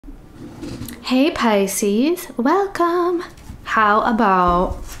Hey Pisces, welcome! How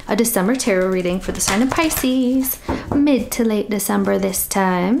about a December tarot reading for the sign of Pisces? Mid to late December this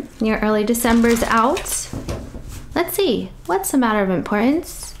time. Your early December's out. Let's see, what's a matter of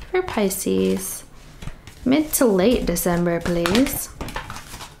importance for Pisces? Mid to late December, please.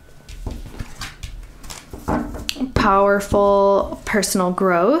 Powerful personal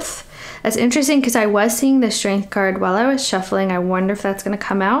growth. That's interesting because I was seeing the Strength card while I was shuffling. I wonder if that's going to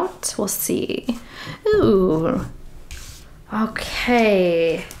come out. We'll see. Ooh.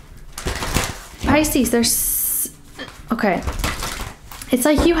 Okay. Pisces, there's... Okay. It's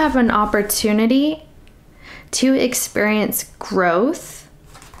like you have an opportunity to experience growth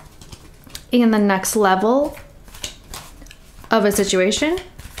in the next level of a situation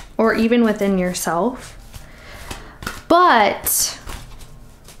or even within yourself. But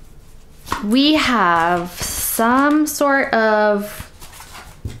we have some sort of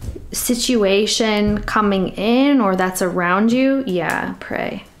situation coming in or that's around you. Yeah,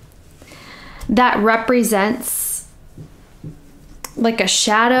 pray. That represents like a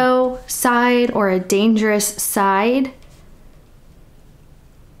shadow side or a dangerous side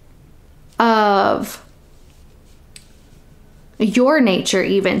of your nature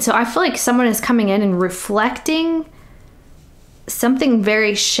even. So I feel like someone is coming in and reflecting something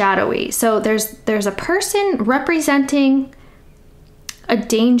very shadowy. So there's a person representing a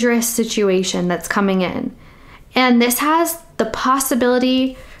dangerous situation that's coming in. And this has the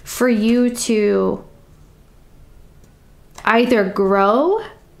possibility for you to either grow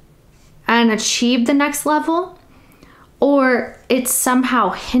and achieve the next level, or it's somehow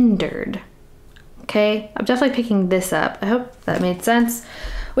hindered. Okay, I'm definitely picking this up. I hope that made sense.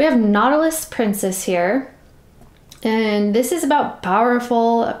 We have Nautilus Princess here. And this is about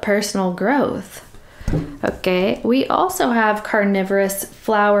powerful personal growth. Okay, we also have Carnivorous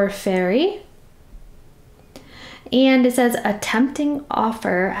Flower Fairy. And it says, a tempting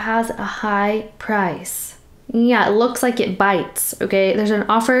offer has a high price. Yeah, it looks like it bites, okay? There's an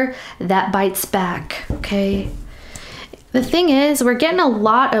offer that bites back, okay? The thing is, we're getting a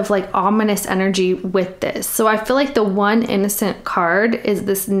lot of like ominous energy with this. So I feel like the one innocent card is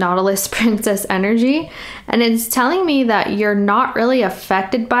this Nautilus Princess energy. And it's telling me that you're not really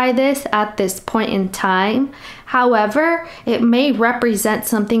affected by this at this point in time. However, it may represent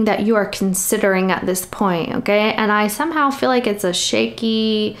something that you are considering at this point, okay? And I somehow feel like it's a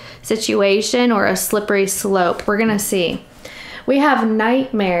shaky situation or a slippery slope. We're gonna see. We have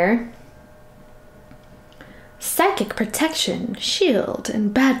Nightmare, Psychic Protection, Shield,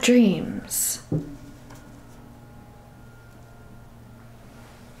 and Bad Dreams.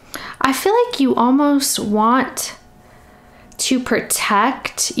 I feel like you almost want to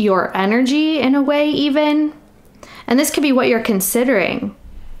protect your energy in a way even. And this could be what you're considering.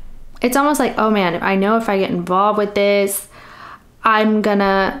 It's almost like, oh man, I know if I get involved with this,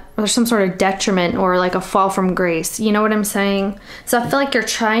 there's some sort of detriment or like a fall from grace. You know what I'm saying? So I feel like you're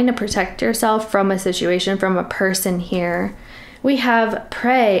trying to protect yourself from a situation, from a person here. We have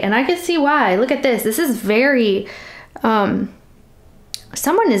Pray, and I can see why. Look at this. This is very,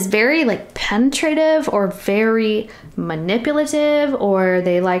 someone is very like penetrative or very manipulative, or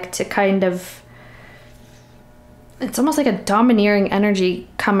they like to kind of, it's almost like a domineering energy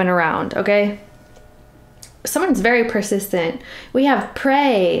coming around, okay? Someone's very persistent. We have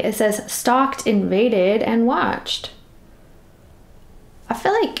Prey. It says stalked, invaded, and watched. I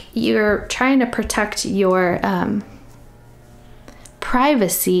feel like you're trying to protect your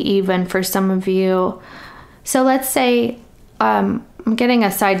privacy even for some of you. So let's say, I'm getting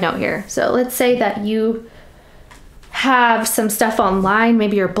a side note here. So let's say that you have some stuff online.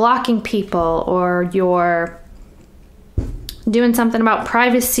 Maybe you're blocking people or you're doing something about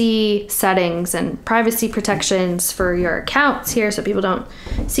privacy settings and privacy protections for your accounts here so people don't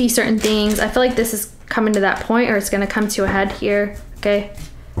see certain things. I feel like this is coming to that point, or it's going to come to a head here. Okay,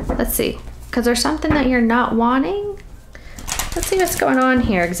 let's see. Because there's something that you're not wanting. Let's see what's going on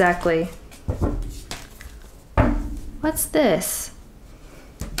here exactly. What's this?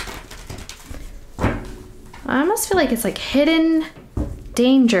 I almost feel like it's like hidden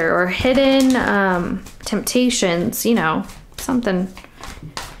danger or hidden temptations, you know. Something.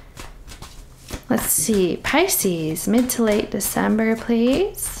 Let's see. Pisces, mid to late December,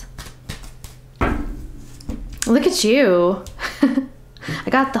 please. Look at you. I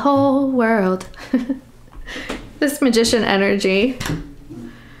got the whole world. This Magician energy.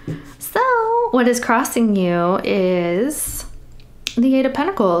 So, what is crossing you is the Eight of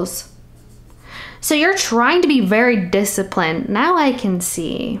Pentacles. So you're trying to be very disciplined. Now I can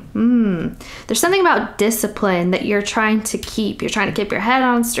see. There's something about discipline that you're trying to keep. You're trying to keep your head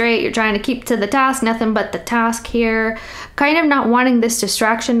on straight. You're trying to keep to the task, nothing but the task here. Kind of not wanting this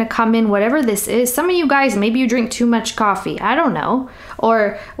distraction to come in, whatever this is. Some of you guys, maybe you drink too much coffee. I don't know.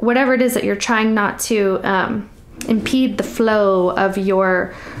 Or whatever it is that you're trying not to impede the flow of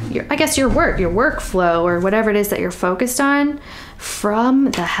your I guess your workflow, or whatever it is that you're focused on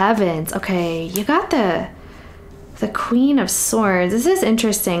from the heavens. Okay, you got the Queen of Swords. This is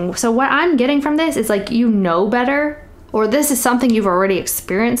interesting. So what I'm getting from this is like, you know better, or this is something you've already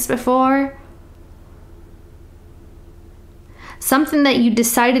experienced before. Something that you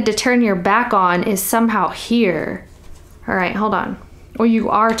decided to turn your back on is somehow here. All right, hold on. Or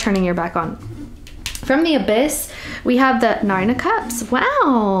you are turning your back on. From the Abyss, we have the Nine of Cups.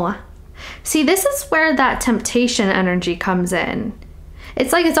 Wow. See, this is where that temptation energy comes in.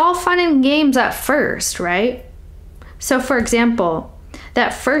 It's like it's all fun and games at first, right? So for example,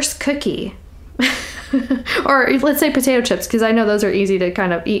 that first cookie, or let's say potato chips, because I know those are easy to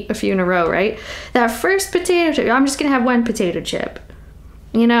kind of eat a few in a row, right? That first potato chip, I'm just gonna have one potato chip.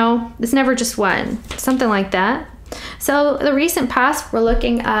 You know, it's never just one, something like that. So the recent past, we're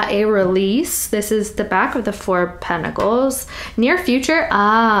looking at a release. This is the back of the Four of Pentacles. Near future,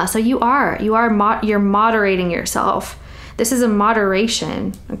 so you're moderating yourself. This is a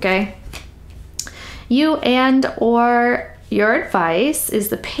moderation, okay? You and or your advice is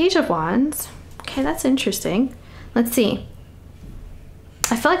the Page of Wands. Okay, that's interesting. Let's see.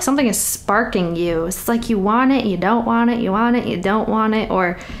 I feel like something is sparking you. It's like you want it, you don't want it, you want it, you don't want it,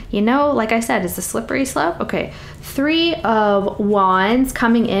 or, you know, like I said, it's a slippery slope. Okay, Three of Wands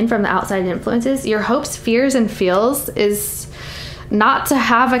coming in from the outside influences. Your hopes, fears, and feels is not to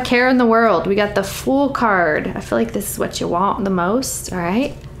have a care in the world. We got the Fool card. I feel like this is what you want the most, all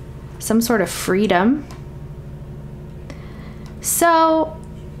right? Some sort of freedom. So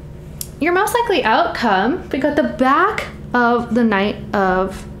your most likely outcome, we got the back of the Knight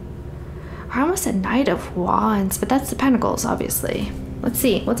of, I almost said Knight of Wands, but that's the Pentacles, obviously. Let's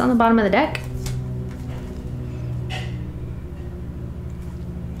see, what's on the bottom of the deck?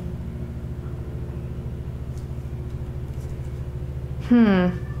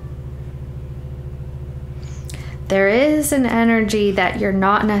 There is an energy that you're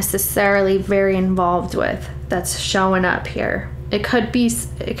not necessarily very involved with that's showing up here. It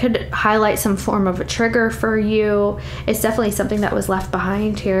could highlight some form of a trigger for you. It's definitely something that was left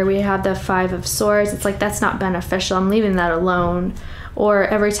behind here. We have the Five of Swords. It's like, that's not beneficial. I'm leaving that alone. Or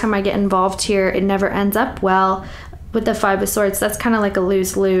every time I get involved here, it never ends up well. With the Five of Swords, that's kind of like a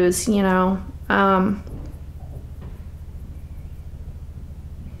lose-lose, you know.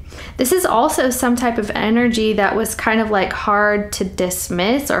 This is also some type of energy that was kind of like hard to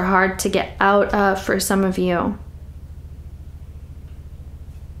dismiss or hard to get out of for some of you.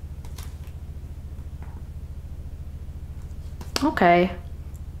 Okay.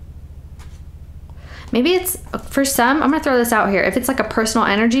 Maybe it's, for some, I'm gonna throw this out here. If it's like a personal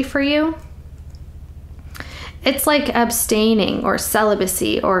energy for you, it's like abstaining or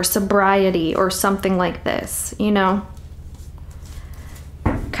celibacy or sobriety or something like this, you know?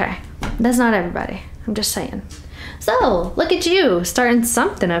 Okay, that's not everybody. I'm just saying. So, look at you, starting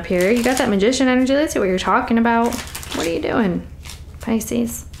something up here. You got that Magician energy. Let's see what you're talking about. What are you doing,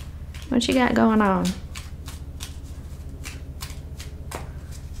 Pisces? What you got going on?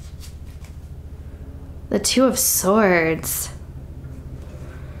 The Two of Swords.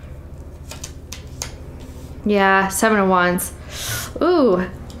 Yeah, Seven of Wands. Ooh.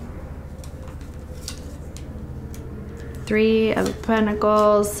 Three of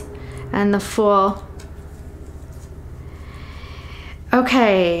Pentacles and the Fool.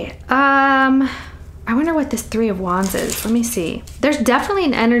 Okay, I wonder what this Three of Wands is. Let me see. There's definitely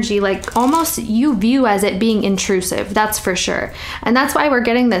an energy, like almost you view as it being intrusive, that's for sure. And that's why we're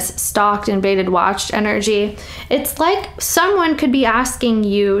getting this stalked, invaded, watched energy. It's like someone could be asking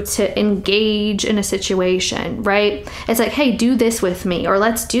you to engage in a situation, right? It's like, hey, do this with me, or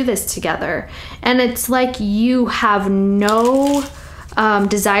let's do this together. And it's like you have no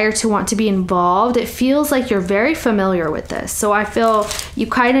desire to want to be involved. It feels like you're very familiar with this. So I feel you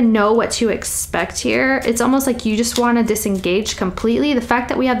kind of know what to expect here. It's almost like you just want to disengage completely. The fact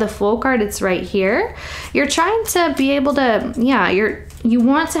that we have the Fool card, it's right here. You're trying to be able to, yeah, you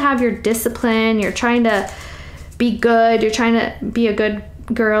want to have your discipline. You're trying to be good. You're trying to be a good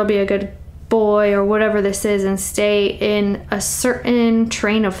girl, be a good boy, or whatever this is, and stay in a certain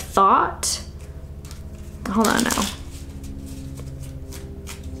train of thought. Hold on now.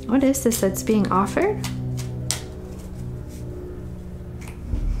 What is this that's being offered?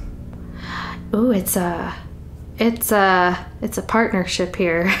 Ooh, it's a partnership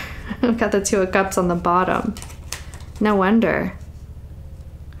here. I've got the Two of Cups on the bottom. No wonder.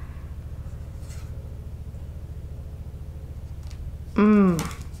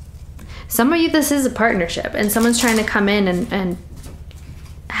 Some of you, this is a partnership, and someone's trying to come in and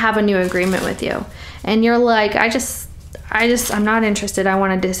have a new agreement with you. And you're like, I'm not interested. I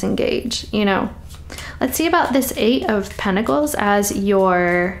want to disengage, you know. Let's see about this Eight of Pentacles as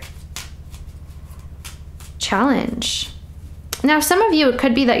your challenge. Now, some of you, it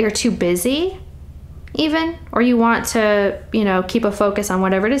could be that you're too busy even, or you want to, you know, keep a focus on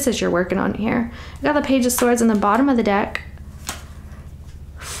whatever it is you're working on here. I got the Page of Swords in the bottom of the deck.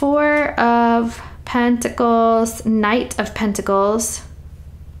 Four of Pentacles, Knight of Pentacles,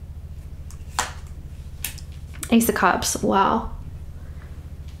 Ace of Cups. Wow.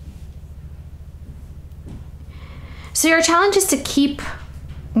 So your challenge is to keep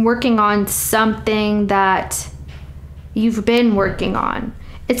working on something that you've been working on.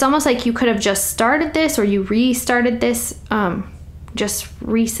 It's almost like you could have just started this, or you restarted this just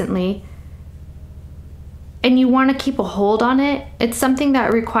recently, and you want to keep a hold on it. It's something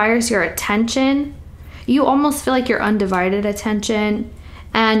that requires your attention. You almost feel like your undivided attention,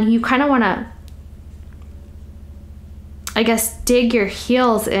 and you kind of want to, I guess, dig your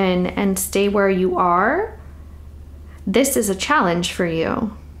heels in and stay where you are. This is a challenge for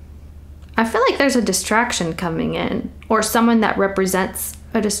you. I feel like there's a distraction coming in, or someone that represents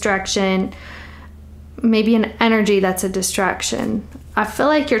a distraction, maybe an energy that's a distraction. I feel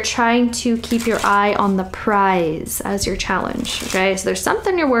like you're trying to keep your eye on the prize as your challenge, okay? So there's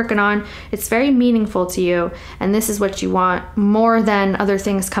something you're working on. It's very meaningful to you, and this is what you want more than other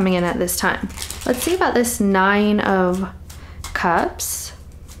things coming in at this time. Let's see about this Nine of Cups.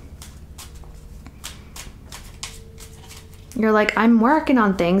 You're like, I'm working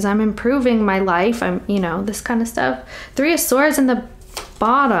on things. I'm improving my life. I'm, you know, this kind of stuff. Three of Swords in the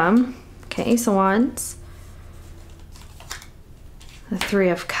bottom. Okay, so Wands. The Three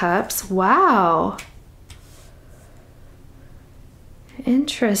of Cups. Wow.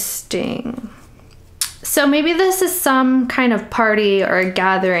 Interesting. So maybe this is some kind of party or a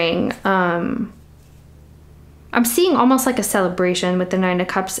gathering. I'm seeing almost like a celebration with the Nine of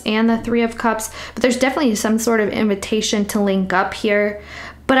Cups and the Three of Cups, but there's definitely some sort of invitation to link up here.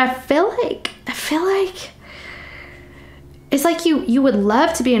 But I feel like it's like you would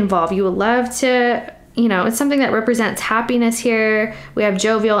love to be involved. You would love to, you know, it's something that represents happiness here. We have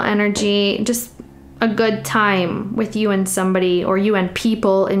jovial energy, just a good time with you and somebody, or you and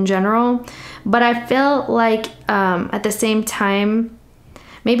people in general. But I feel like at the same time,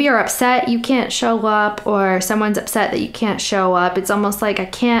 maybe you're upset you can't show up, or someone's upset that you can't show up. It's almost like, I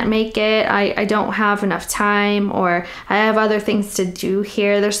can't make it. I don't have enough time, or I have other things to do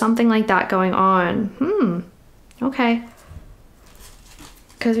here. There's something like that going on. Okay.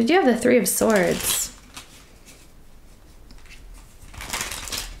 Because we do have the Three of Swords.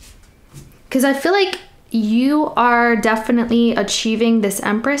 Because I feel like you are definitely achieving this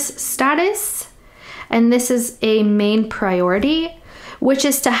Empress status, and this is a main priority, which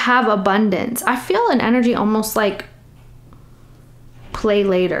is to have abundance. I feel an energy almost like play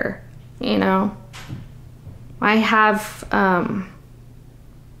later, you know? I have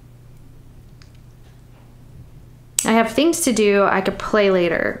things to do. I could play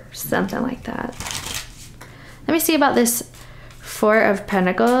later, something like that. Let me see about this Four of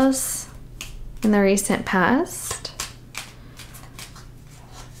Pentacles in the recent past.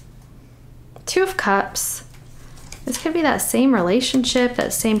 Two of Cups. This could be that same relationship,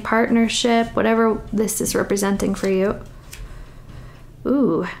 that same partnership, whatever this is representing for you.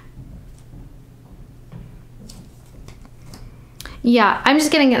 Ooh. Yeah, I'm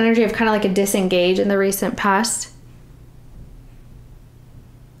just getting an energy of kind of like a disengage in the recent past.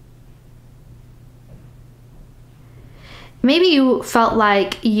 Maybe you felt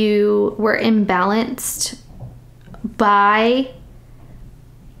like you were imbalanced by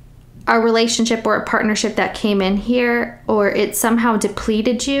a relationship or a partnership that came in here, or it somehow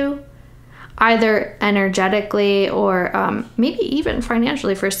depleted you, either energetically or maybe even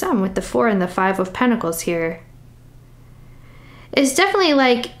financially for some, with the Four and the Five of Pentacles here. It's definitely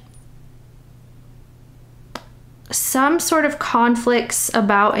like some sort of conflicts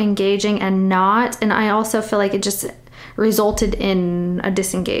about engaging and not, and I also feel like it just resulted in a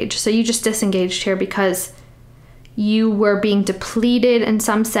disengage. So you just disengaged here because you were being depleted in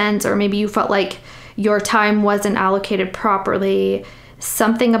some sense, or maybe you felt like your time wasn't allocated properly.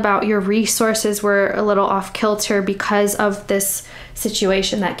 Something about your resources were a little off kilter because of this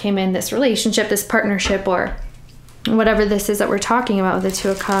situation that came in, this relationship, this partnership, or whatever this is that we're talking about with the Two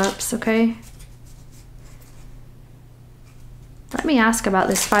of Cups, okay? Let me ask about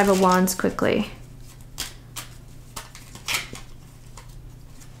this Five of Wands quickly.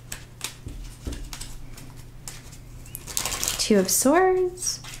 Two of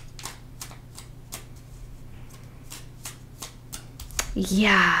Swords.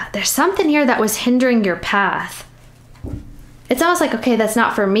 Yeah, there's something here that was hindering your path. It's almost like, okay, that's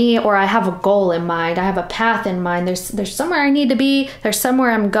not for me, or I have a goal in mind. I have a path in mind. There's somewhere I need to be. There's somewhere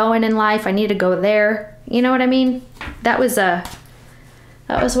I'm going in life. I need to go there. You know what I mean? That was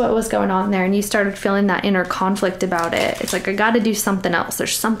what was going on there, and you started feeling that inner conflict about it. It's like, I got to do something else.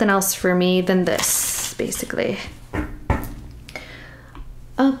 There's something else for me than this, basically.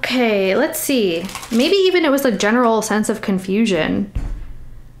 Okay, let's see. Maybe even it was a general sense of confusion.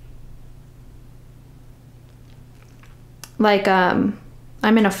 Like, I'm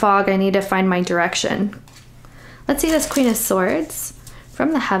in a fog, I need to find my direction. Let's see this Queen of Swords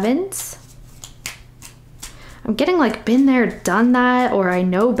from the heavens. I'm getting like been there, done that, or I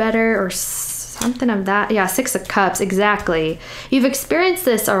know better, or something of that. Yeah, Six of Cups, exactly. You've experienced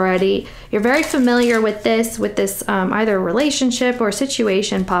this already. You're very familiar with this either relationship or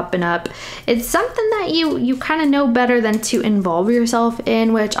situation popping up. It's something that you kind of know better than to involve yourself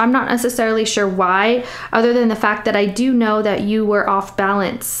in, which I'm not necessarily sure why, other than the fact that I do know that you were off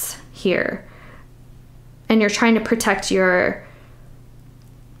balance here. And you're trying to protect your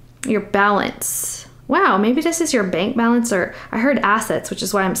balance. Wow, maybe this is your bank balance, or I heard assets, which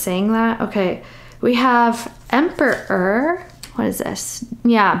is why I'm saying that. Okay, we have Emperor. What is this?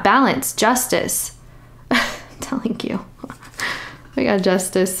 Yeah, balance, justice. I'm telling you. We got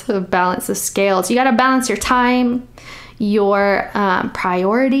justice, balance the scales. You got to balance your time, your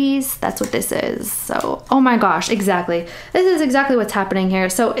priorities. That's what this is. So, oh my gosh, exactly. This is exactly what's happening here.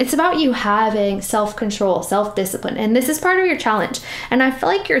 So it's about you having self-control, self-discipline, and this is part of your challenge. And I feel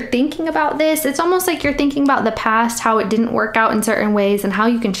like you're thinking about this. It's almost like you're thinking about the past, how it didn't work out in certain ways, and how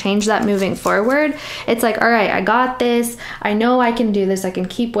you can change that moving forward. It's like, all right, I got this. I know I can do this. I can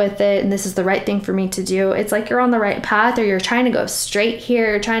keep with it, and this is the right thing for me to do. It's like you're on the right path, or you're trying to go straight here.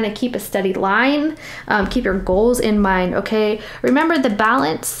 You're trying to keep a steady line, keep your goals in mind. Okay, remember the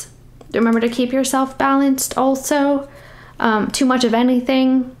balance. Remember to keep yourself balanced also. Too much of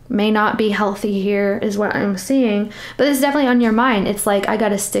anything may not be healthy here, is what I'm seeing. But this is definitely on your mind. It's like, I got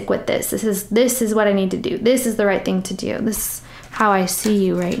to stick with this. This is what I need to do. This is the right thing to do. This is how I see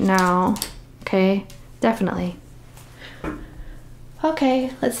you right now. Okay, definitely.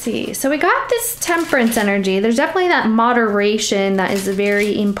 Okay, let's see. So we got this Temperance energy. There's definitely that moderation that is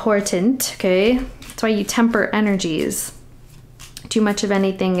very important. Okay, that's why you temper energies. Too much of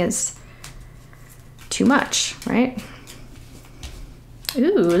anything is too much, right?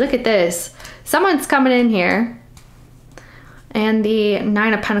 Ooh, look at this. Someone's coming in here. And the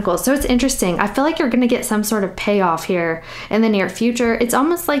Nine of Pentacles. So it's interesting. I feel like you're going to get some sort of payoff here in the near future. It's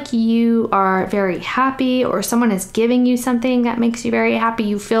almost like you are very happy, or someone is giving you something that makes you very happy.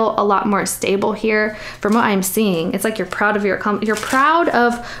 You feel a lot more stable here from what I'm seeing. It's like you're proud of you're proud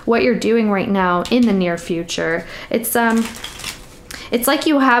of what you're doing right now in the near future. It's like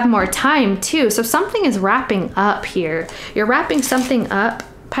you have more time too. So something is wrapping up here. You're wrapping something up,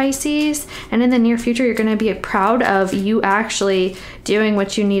 Pisces, and in the near future, you're going to be proud of you actually doing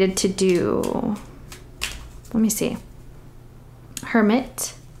what you needed to do. Let me see.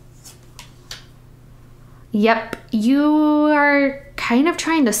 Hermit. Yep, you are kind of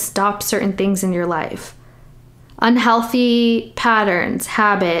trying to stop certain things in your life. Unhealthy patterns,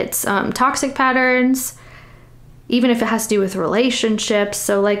 habits, toxic patterns, even if it has to do with relationships.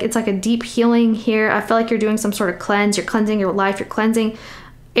 So like, it's like a deep healing here. I feel like you're doing some sort of cleanse. You're cleansing your life. You're cleansing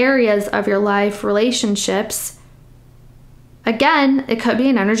areas of your life, relationships. Again, it could be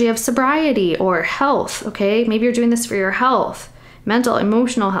an energy of sobriety or health, okay? Maybe you're doing this for your health, mental,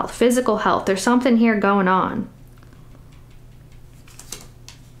 emotional health, physical health. There's something here going on.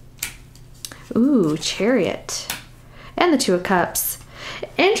 Ooh, Chariot. And the Two of Cups.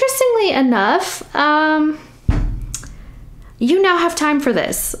 Interestingly enough, you now have time for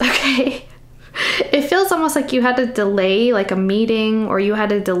this, okay? It feels almost like you had to delay like a meeting, or you had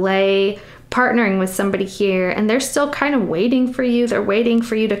to delay partnering with somebody here, and they're still kind of waiting for you. They're waiting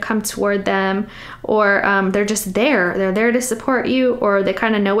for you to come toward them, or they're just there. They're there to support you, or they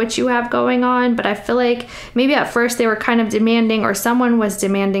kind of know what you have going on. But I feel like maybe at first they were kind of demanding, or someone was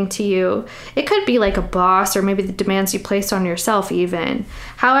demanding to you. It could be like a boss, or maybe the demands you placed on yourself even.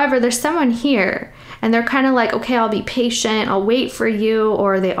 However, there's someone here, and they're kind of like, okay, I'll be patient, I'll wait for you,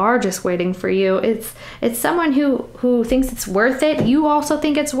 or they are just waiting for you. It's someone who thinks it's worth it. You also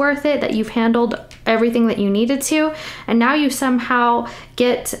think it's worth it, that you've handled everything that you needed to, and now you somehow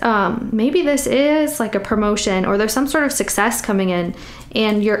get, maybe this is like a promotion, or there's some sort of success coming in,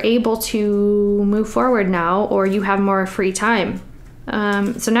 and you're able to move forward now, or you have more free time.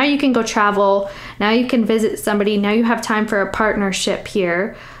 So now you can go travel, now you can visit somebody, now you have time for a partnership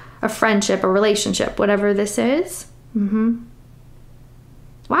here, a friendship, a relationship, whatever this is.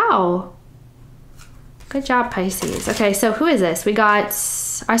 Wow. Good job, Pisces. Okay, so who is this? We got,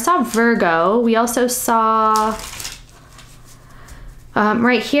 I saw Virgo. We also saw,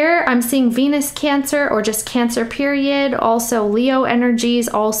 right here, I'm seeing Venus Cancer, or just Cancer period. Also Leo energies,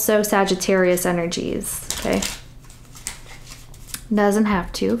 also Sagittarius energies. Okay. Doesn't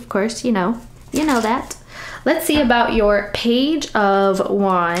have to, of course, you know that. Let's see about your Page of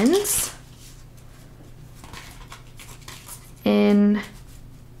Wands in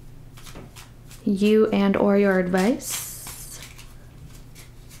you and or your advice.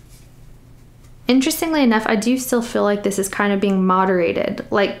 Interestingly enough, I do still feel like this is kind of being moderated,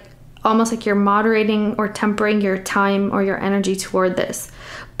 like almost like you're moderating or tempering your time or your energy toward this,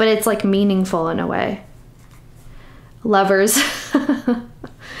 but it's like meaningful in a way. Lovers.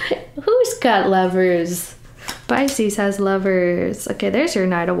 Who's got lovers? Pisces has lovers. Okay, there's your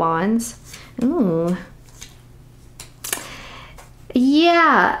Knight of Wands. Ooh.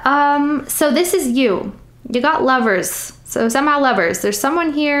 Yeah, so this is you. You got lovers. So somehow lovers. There's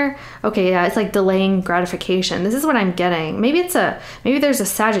someone here. Okay, yeah, it's like delaying gratification. This is what I'm getting. Maybe there's a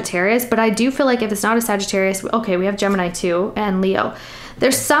Sagittarius, but I do feel like if it's not a Sagittarius, okay, we have Gemini too, and Leo.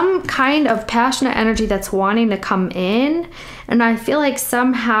 There's some kind of passionate energy that's wanting to come in, and I feel like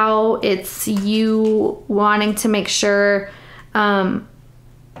somehow it's you wanting to make sure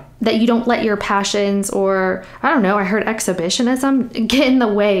that you don't let your passions, or I don't know, I heard exhibitionism, get in the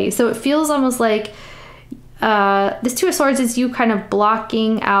way. So it feels almost like this Two of Swords is you kind of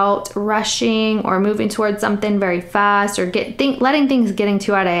blocking out, rushing, or moving towards something very fast, or letting things getting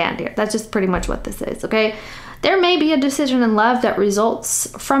too out of hand here. That's just pretty much what this is, okay? There may be a decision in love that results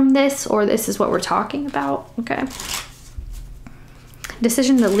from this, or this is what we're talking about, okay?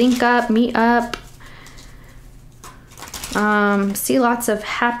 Decision to link up, meet up, see lots of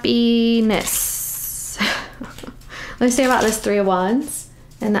happiness. Let's say about this Three of Wands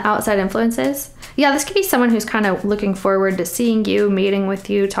and the outside influences. Yeah, this could be someone who's kind of looking forward to seeing you, meeting with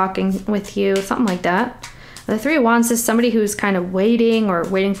you, talking with you, something like that. The Three of Wands is somebody who's kind of waiting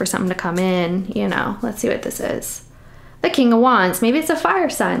for something to come in, you know. Let's see what this is. The King of Wands. Maybe it's a fire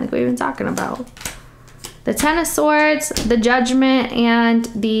sign like we've been talking about. The Ten of Swords, the Judgment, and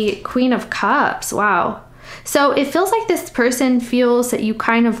the Queen of Cups. Wow. So it feels like this person feels that you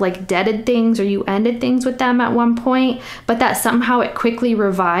kind of like deaded things, or you ended things with them at one point, but that somehow it quickly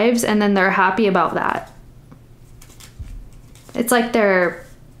revives, and then they're happy about that. It's like they're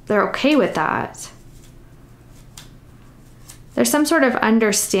okay with that. There's some sort of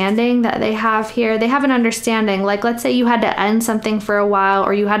understanding that they have here. They have an understanding, like let's say you had to end something for a while,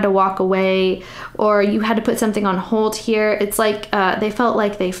 or you had to walk away, or you had to put something on hold here. It's like they felt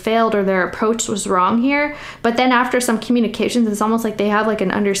like they failed, or their approach was wrong here. But then after some communications, it's almost like they have like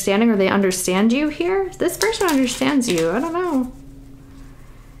an understanding, or they understand you here. This person understands you. I don't know.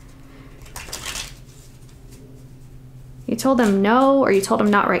 You told them no, or you told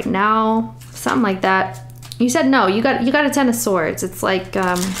them not right now. Something like that. You said no, you got a Ten of Swords. It's like,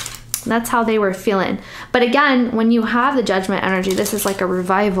 that's how they were feeling. But again, when you have the Judgment energy, this is like a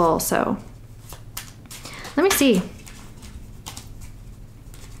revival, so. Let me see.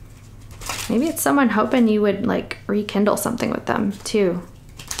 Maybe it's someone hoping you would like rekindle something with them too.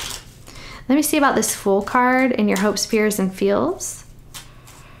 Let me see about this Fool card in your hopes, fears, and feels.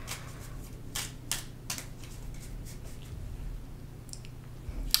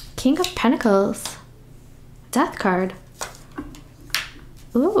 King of Pentacles. Death card.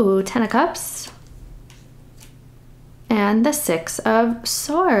 Ooh, Ten of Cups. And the Six of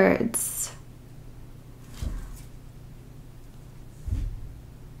Swords.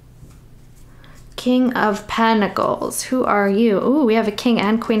 King of Pentacles. Who are you? Ooh, we have a King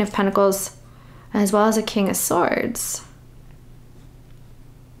and Queen of Pentacles, as well as a King of Swords.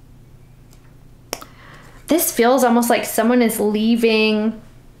 This feels almost like someone is leaving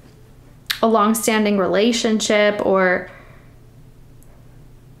a long-standing relationship, or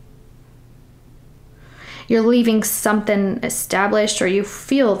you're leaving something established, or you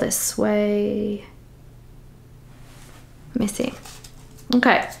feel this way. Let me see.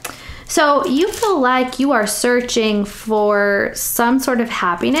 Okay. So you feel like you are searching for some sort of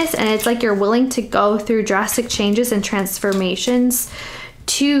happiness, and it's like you're willing to go through drastic changes and transformations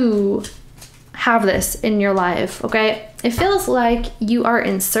to have this in your life, okay? It feels like you are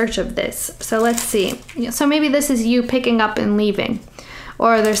in search of this. So let's see. So maybe this is you picking up and leaving,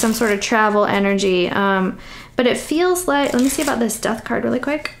 or there's some sort of travel energy. But it feels like, let me see about this Death card really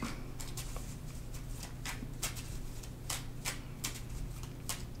quick.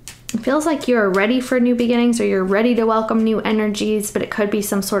 It feels like you're ready for new beginnings, or you're ready to welcome new energies, but it could be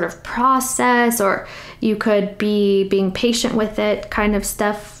some sort of process, or you could be being patient with it kind of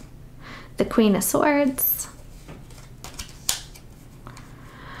stuff. The Queen of Swords.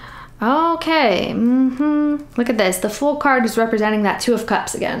 Okay. Look at this. The Fool card is representing that Two of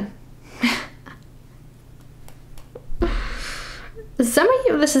Cups again. Some of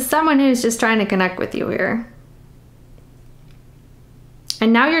you, this is someone who's just trying to connect with you here.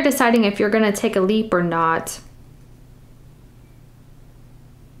 And now you're deciding if you're going to take a leap or not.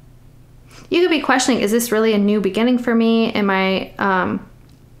 You could be questioning, is this really a new beginning for me? Am I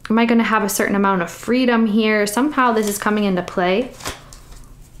going to have a certain amount of freedom here? Somehow this is coming into play.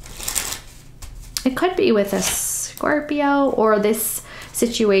 It could be with a Scorpio, or this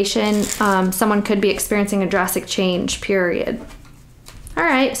situation, someone could be experiencing a drastic change, period. All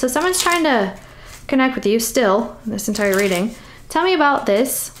right, so someone's trying to connect with you still, this entire reading. Tell me about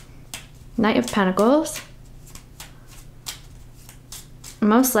this Knight of Pentacles.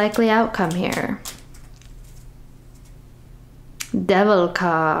 Most likely outcome here. Devil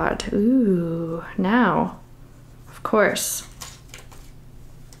card. Ooh, now, of course.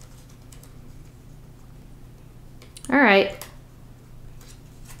 All right.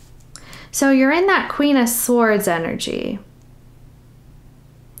 So you're in that Queen of Swords energy.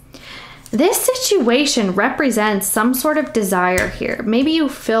 This situation represents some sort of desire here. Maybe you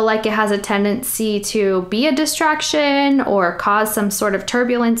feel like it has a tendency to be a distraction or cause some sort of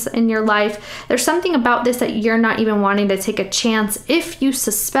turbulence in your life. There's something about this that you're not even wanting to take a chance if you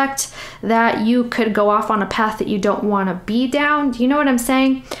suspect that you could go off on a path that you don't want to be down. Do you know what I'm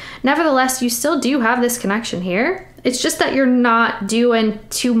saying? Nevertheless, you still do have this connection here. It's just that you're not doing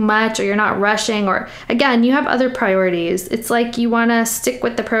too much, or you're not rushing, or again, you have other priorities. It's like you want to stick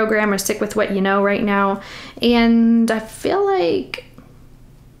with the program or stick with what you know right now. And I feel like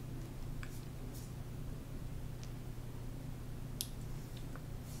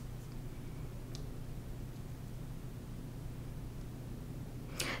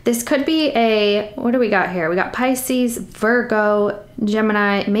this could be a, what do we got here? We got Pisces, Virgo,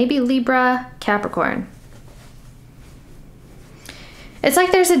 Gemini, maybe Libra, Capricorn. It's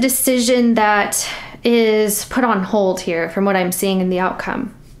like there's a decision that is put on hold here from what I'm seeing in the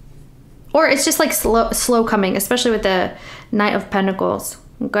outcome. Or it's just like slow coming, especially with the Knight of Pentacles,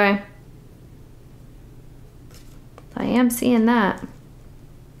 okay? I am seeing that.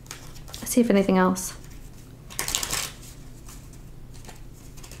 Let's see if anything else.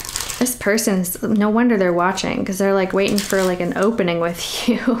 This person's, no wonder they're watching, because they're like waiting for like an opening with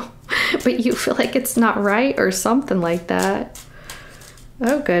you. But you feel like it's not right or something like that.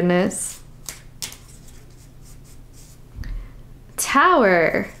 Oh, goodness.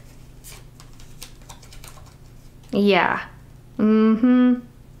 Tower. Yeah.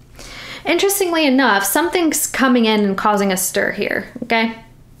 Interestingly enough, something's coming in and causing a stir here, okay?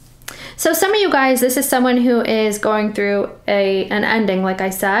 So some of you guys, this is someone who is going through an ending, like I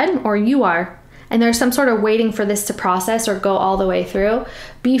said, or you are. And there's some sort of waiting for this to process or go all the way through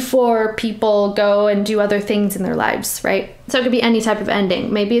before people go and do other things in their lives, right? So it could be any type of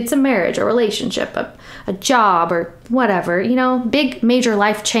ending. Maybe it's a marriage, a relationship, a job, or whatever. You know, big major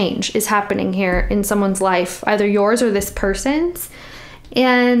life change is happening here in someone's life, either yours or this person's.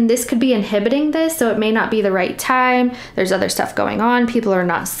 And this could be inhibiting this, so it may not be the right time. There's other stuff going on. People are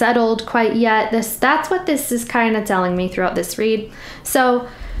not settled quite yet. That's what this is kind of telling me throughout this read. So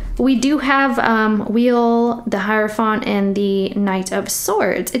we do have Wheel, the Hierophant, and the Knight of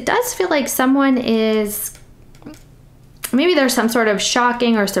Swords. It does feel like someone is, maybe there's some sort of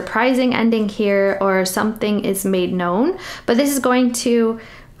shocking or surprising ending here, or something is made known. But this is going to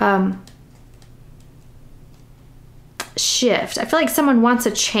shift. I feel like someone wants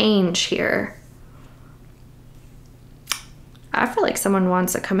a change here. I feel like someone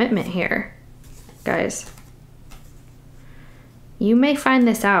wants a commitment here, guys. You may find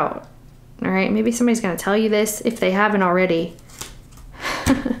this out, all right? Maybe somebody's going to tell you this if they haven't already.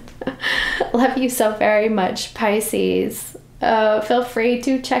 Love you so very much, Pisces. Feel free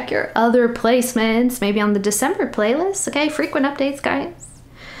to check your other placements, maybe on the December playlist, okay? Frequent updates, guys.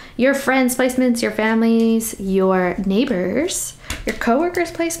 Your friends' placements, your families, your neighbors, your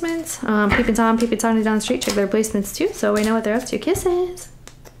coworkers' placements. Peeping Tom, Peeping Tony down the street, check their placements too, so we know what they're up to. Kisses.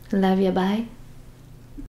 Love you, bye.